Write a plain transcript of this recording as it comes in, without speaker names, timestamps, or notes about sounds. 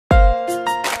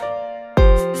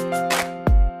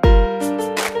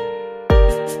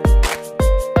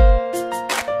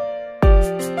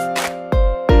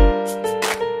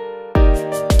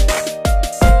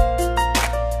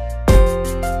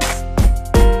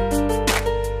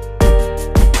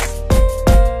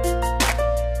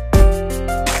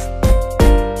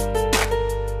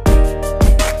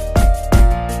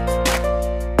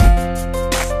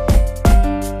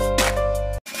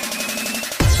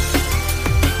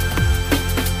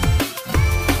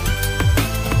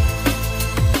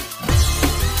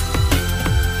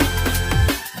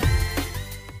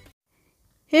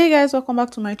guys, welcome back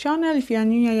to my channel. If you are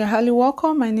new here, you're highly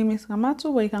welcome. My name is Ramk,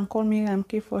 but you can call me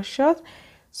Ramk for short.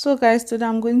 So guys, today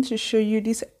I'm going to show you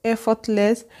this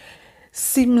effortless,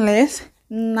 seamless,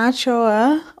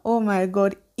 natural, oh my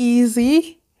god,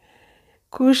 easy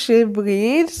crochet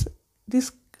braids. This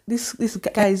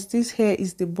guys, this hair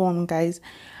is the bomb, guys.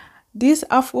 This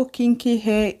Afro kinky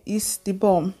hair is the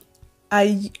bomb.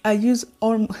 I use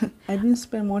all I didn't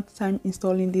spend much time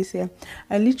installing this hair.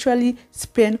 I literally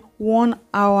spent 1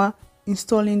 hour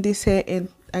installing this hair, and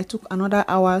I took another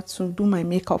hour to do my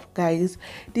makeup, guys.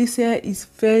 This hair is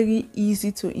very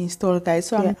easy to install, guys.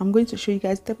 So yeah, I'm going to show you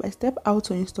guys step by step how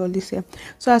to install this hair.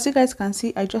 So as you guys can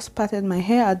see, I just parted my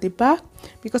hair at the back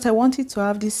because I wanted to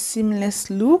have this seamless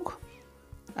look.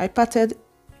 I parted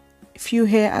few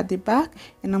hair at the back,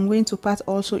 and I'm going to part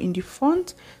also in the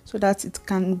front so that it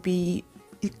can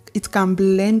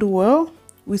blend well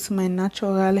with my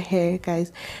natural hair,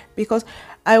 guys, because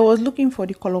I was looking for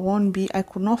the color 1B. I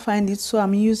could not find it, so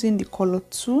I'm using the color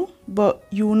 2, but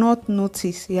you will not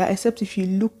notice, yeah, except if you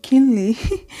look keenly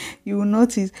you will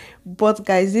notice. But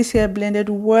guys, this hair blended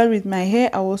well with my hair.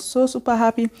 I was so super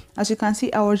happy. As you can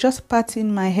see, I was just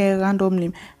parting my hair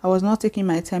randomly. I was not taking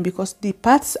my time because the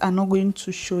parts are not going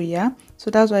to show, yeah, so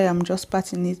that's why I'm just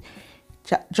parting it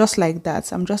just like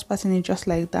that. I'm just parting it just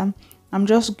like that. I'm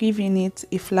just giving it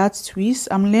a flat twist.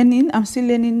 I'm still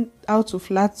learning how to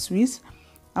flat twist.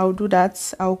 I'll do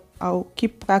that. I'll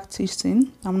keep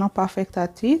practicing. I'm not perfect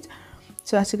at it.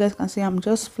 So as you guys can see, I'm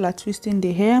just flat twisting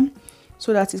the hair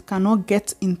so that it cannot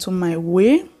get into my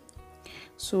way.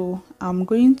 So I'm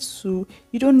going to,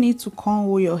 you don't need to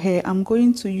cornrow your hair. I'm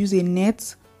going to use a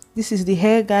net. This is the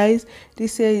hair, guys.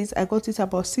 This hair is, I got it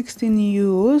about 16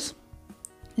 euros.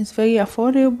 It's very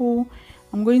affordable.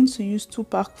 I'm going to use 2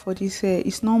 packs for this hair.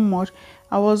 It's not much.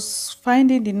 I was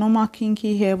finding the normal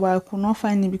kinky hair, but I could not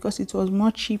find it because it was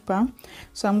more cheaper.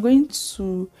 So I'm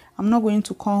not going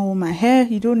to cornrow my hair.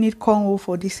 You don't need cornrow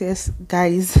for this hair,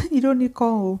 guys. You don't need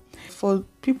cornrow. For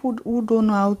people who don't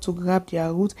know how to grab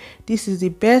their roots, this is the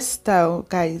best style,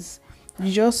 guys.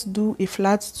 You just do a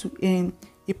plait.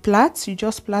 You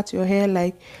just plait your hair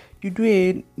like you do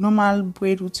a normal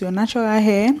braid with your natural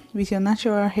hair,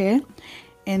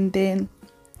 and then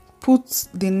put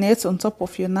the net on top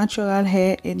of your natural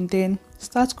hair and then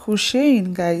start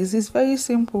crocheting, guys. It's very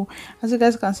simple. As you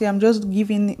guys can see, I'm just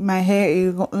giving my hair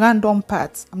a random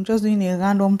part. I'm just doing a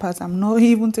random part. I'm not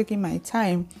even taking my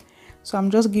time. So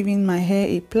I'm just giving my hair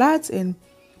a plait and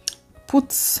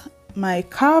put my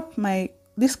cap.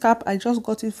 This cap, I just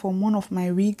got it from one of my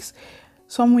wigs.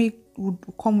 Some wig would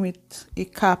come with a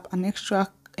cap, an extra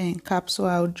cap, so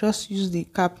I'll just use the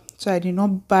cap. So I did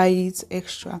not buy it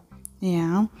extra.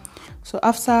 Yeah, so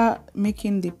after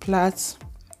making the plait,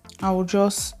 I will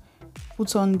just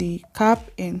put on the cap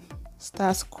and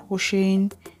start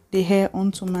crocheting the hair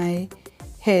onto my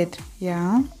head.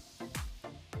 Yeah.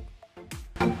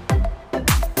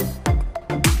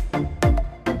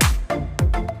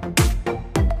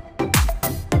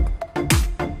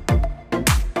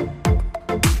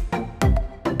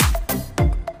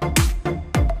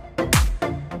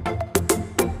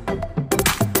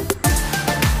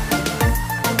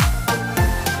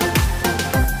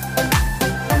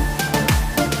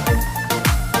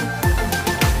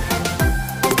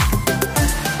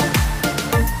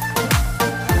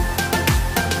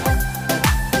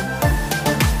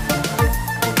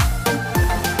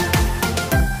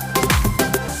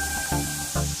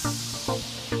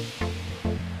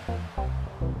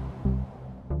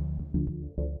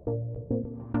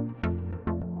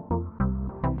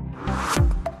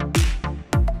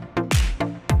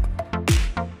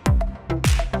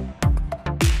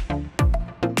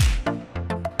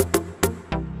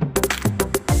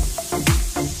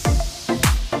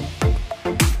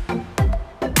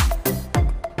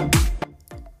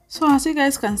 So as you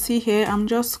guys can see here, I'm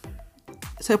just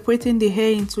separating the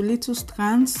hair into little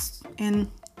strands and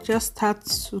just start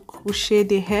to crochet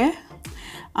the hair.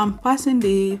 I'm passing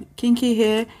the kinky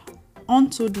hair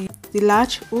onto the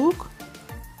large hook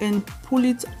and pull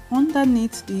it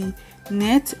underneath the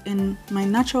net and my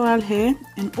natural hair,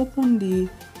 and open the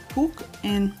hook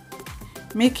and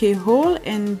make a hole,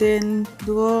 and then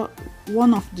draw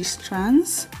one of the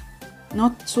strands,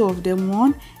 not 2 of them,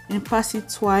 one, and pass it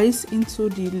twice into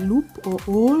the loop or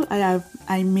hole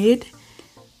I made,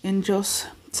 and just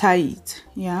tie it.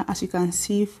 Yeah, as you can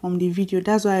see from the video,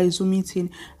 that's why I zoom it in.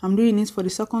 I'm doing it for the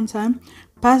second time.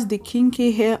 Pass the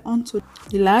kinky hair onto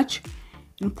the latch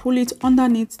and pull it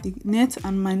underneath the net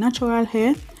and my natural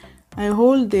hair. I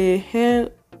hold the hair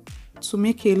to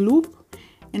make a loop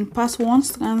and pass one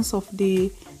strand of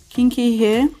the kinky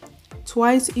hair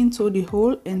twice into the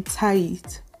hole and tie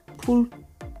it. pull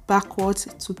backwards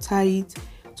to tie it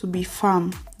to be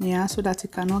firm, yeah, so that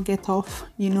it cannot get off,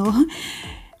 you know.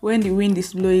 When the wind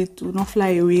is blowing, it will not fly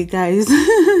away, guys.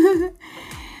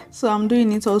 So I'm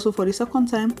doing it also for the second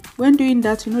time. When doing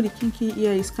that, you know, the kinky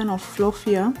ear is kind of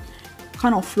fluffier,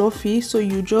 kind of fluffy, so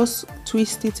you just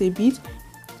twist it a bit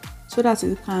so that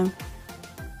it can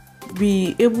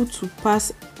be able to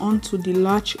pass onto the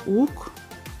latch hook.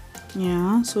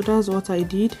 Yeah, so that's what I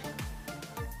did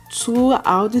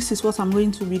throughout. This is what I'm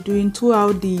going to be doing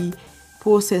throughout the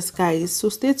process, guys, so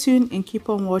stay tuned and keep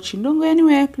on watching. Don't go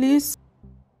anywhere, please.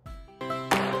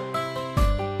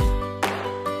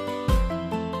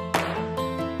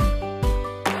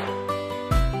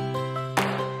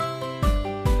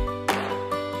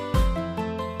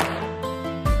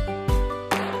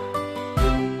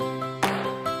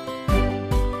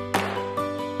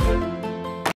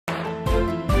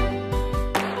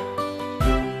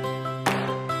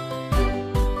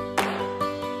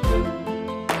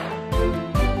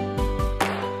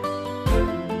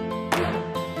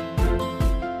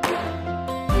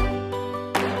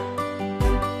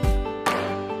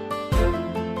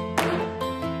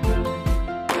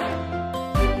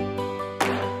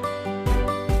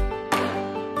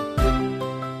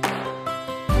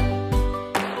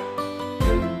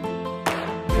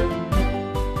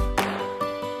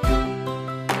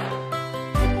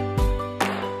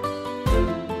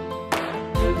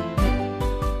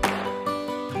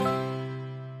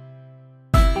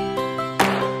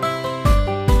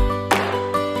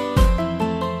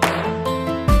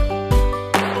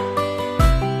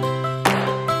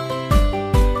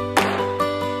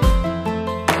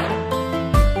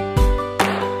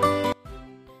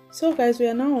 So guys, we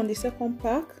are now on the second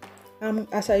pack.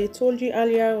 As I told you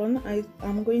earlier on,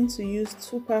 I'm going to use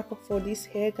 2 pack for this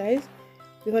hair, guys,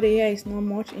 because the hair is not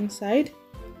much inside.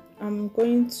 I'm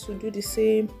going to do the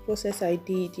same process I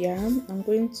did. Yeah, I'm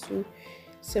going to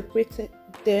separate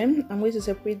them. I'm going to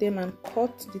separate them and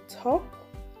cut the top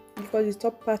because the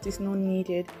top part is not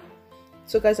needed.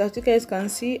 So guys, as you guys can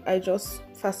see, I just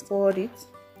fast forward it.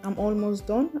 I'm almost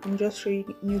done. I'm just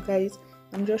showing you guys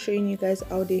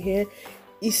how the hair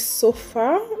is so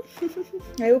far.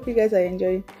 I hope you guys are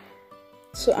enjoying.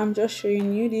 So I'm just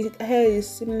showing you the hair is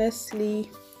seamlessly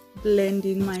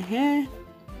blending my hair.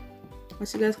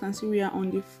 As you guys can see, we are on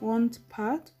the front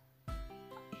part.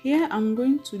 Here I'm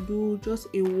going to do just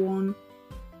a one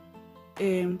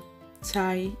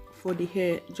tie for the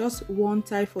hair, just one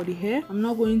tie for the hair. I'm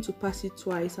not going to pass it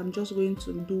twice. I'm just going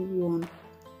to do one,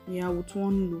 yeah, with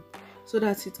one loop, so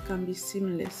that it can be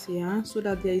seamless, yeah, so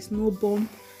that there is no bump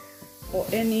or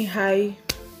any high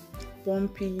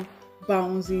bumpy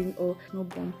bouncing or no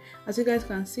bump. As you guys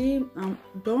can see, I'm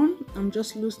done. I'm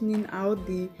just loosening out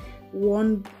the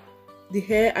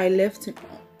hair I left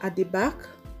at the back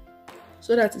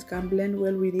so that it can blend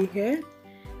well with the hair.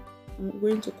 I'm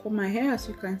going to comb my hair. As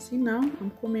you can see now,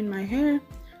 I'm combing my hair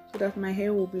so that my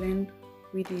hair will blend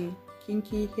with the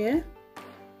kinky hair.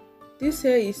 This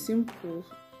hair is simple.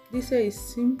 This hair is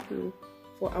simple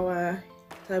for our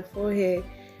type 4 hair.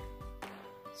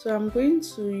 So I'm going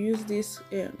to use this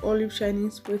olive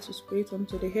shining spray to spray it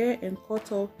onto the hair and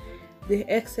cut off the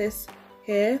excess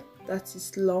hair that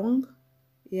is long,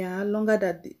 yeah,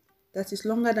 that is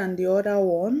longer than the other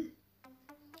one.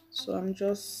 So I'm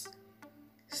just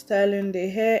styling the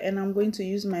hair, and I'm going to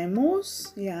use my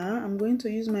mousse. Yeah, I'm going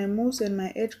to use my mousse and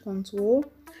my edge contour.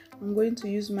 I'm going to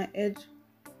use my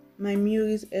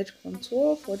Mousse edge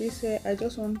contour for this hair. I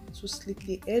just want to slick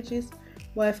the edges,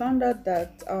 but I found out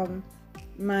that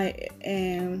my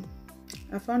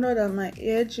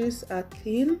edges are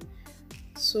thin,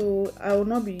 so I will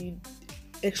not be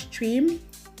extreme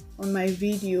on my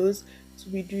videos to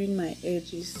be doing my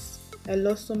edges. I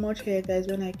lost so much hair, guys,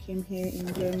 when I came here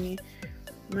in Germany.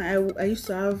 I used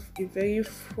to have a very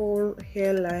full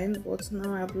hairline, but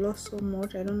now I've lost so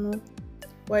much. I don't know,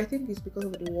 but I think it's because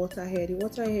of the water hair. The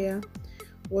water hair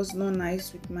was not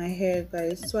nice with my hair,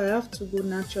 guys, so I have to go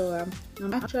natural.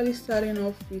 I'm actually starting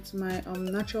off with my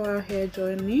natural hair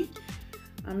journey.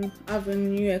 I'm having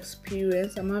new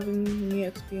experience.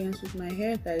 With my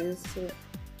hair, guys. So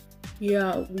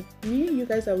yeah, with me, you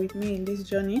guys are with me in this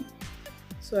journey.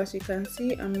 So as you can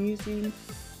see, I'm using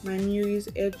my Mousse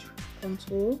edge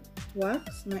contour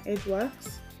wax, my edge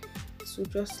wax, to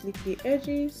just slick the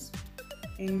edges,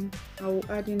 and I will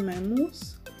add in my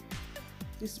mousse.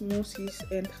 This mousse is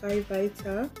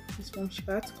Vital. It's from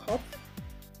Swarzkopf.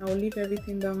 I will leave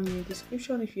everything down in the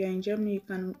description. If you are in Germany, you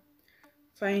can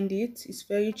find it. It's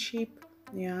very cheap.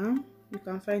 Yeah, you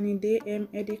can find it DM,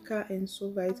 Edeka, and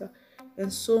so vital,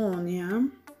 and so on. Yeah.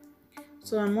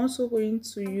 So I'm also going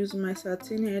to use my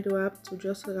satin head wrap to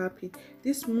just wrap it.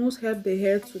 This mousse helped the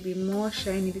hair to be more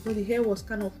shiny because the hair was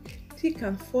kind of thick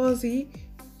and fuzzy.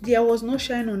 There was no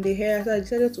shine on the hair, so I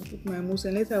decided to put my mousse,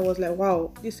 and later I was like,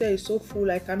 wow, this hair is so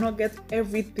full, I cannot get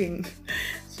everything.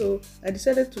 So I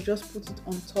decided to just put it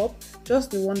on top, just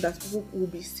the one that people will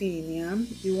be seeing, yeah,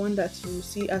 the one that you will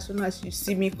see as soon as you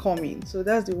see me coming. So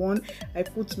that's the one I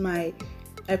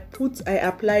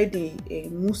applied the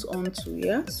mousse onto,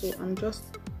 yeah. So I'm just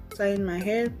tying my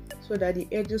hair so that the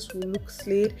edges will look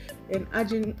slayed, and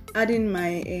adding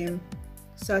my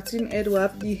satin head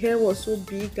wrap. The hair was so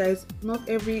big, guys, not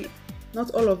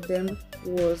all of them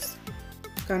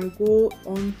can go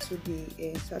on to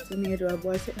the satin head wrap,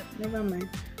 but I said never mind,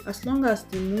 as long as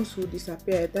the mousse will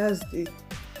disappear, that's the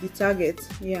target,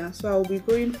 yeah. So I'll be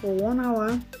going for 1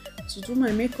 hour to do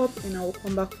my makeup, and I will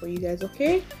come back for you guys,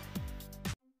 okay?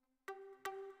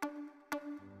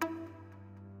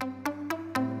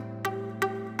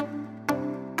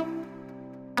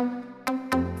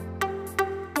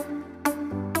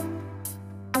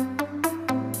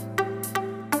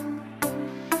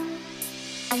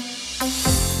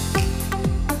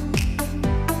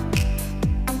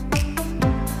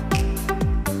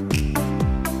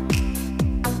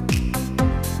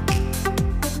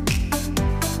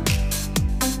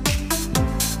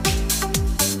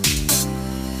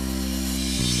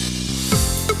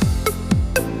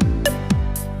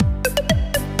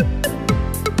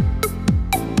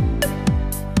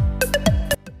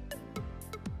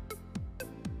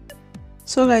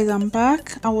 So guys, I'm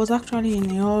back. I was actually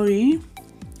in a hurry.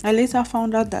 I later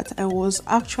found out that I was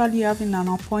actually having an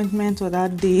appointment on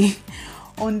that day.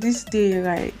 On this day,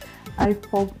 right, I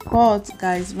forgot,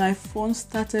 guys. My phone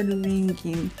started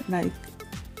ringing. Like,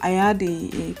 I had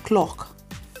a clock.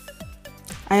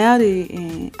 I had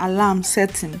a alarm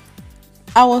setting.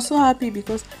 I was so happy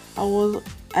because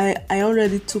I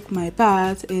already took my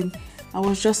bath, and I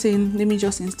was just saying, let me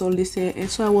just install this hair.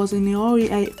 So I was in a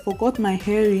hurry. I forgot my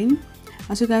hearing.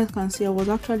 As you guys can see, I was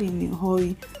actually in a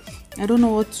hurry. I don't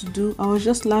know what to do. I was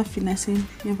just laughing. I said,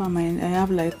 never mind, I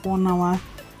have like 1 hour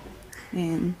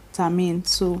and termine,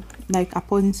 so like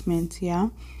appointment, yeah.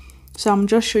 So I'm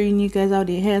just showing you guys how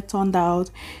the hair turned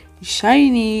out. It's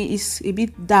shiny, it's a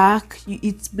bit dark,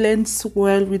 it blends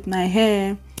well with my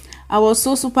hair. I was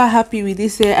so super happy with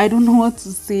this hair. I don't know what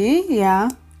to say, yeah.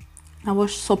 I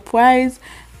was surprised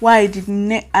why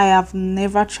I have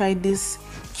never tried this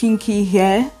kinky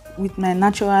hair with my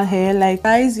natural hair. Like,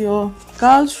 guys, your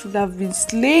girl should have been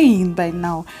slaying by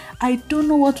now. I don't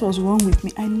know what was wrong with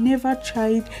me. I never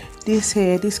tried this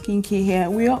hair, this kinky hair.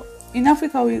 In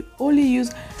Africa, we only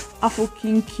use Afro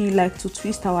kinky, like, to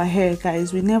twist our hair,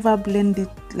 guys. We never blend it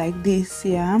like this,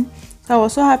 yeah. So I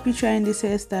was so happy trying this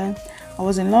hairstyle. I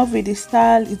was in love with the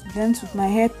style. It blends with my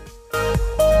hair.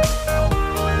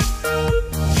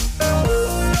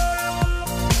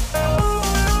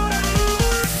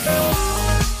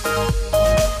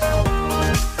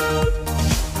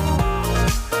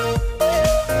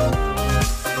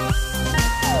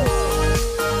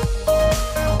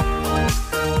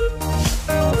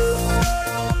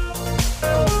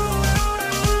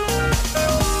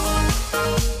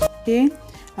 Okay,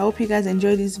 I hope you guys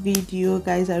enjoyed this video,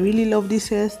 guys. I really love this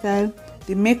hairstyle,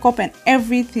 the makeup and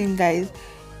everything, guys.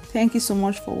 Thank you so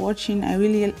much for watching. I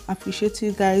really appreciate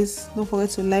you guys. Don't forget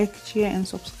to like, share and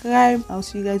subscribe. I'll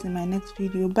see you guys in my next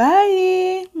video.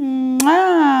 Bye.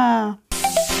 Mwah.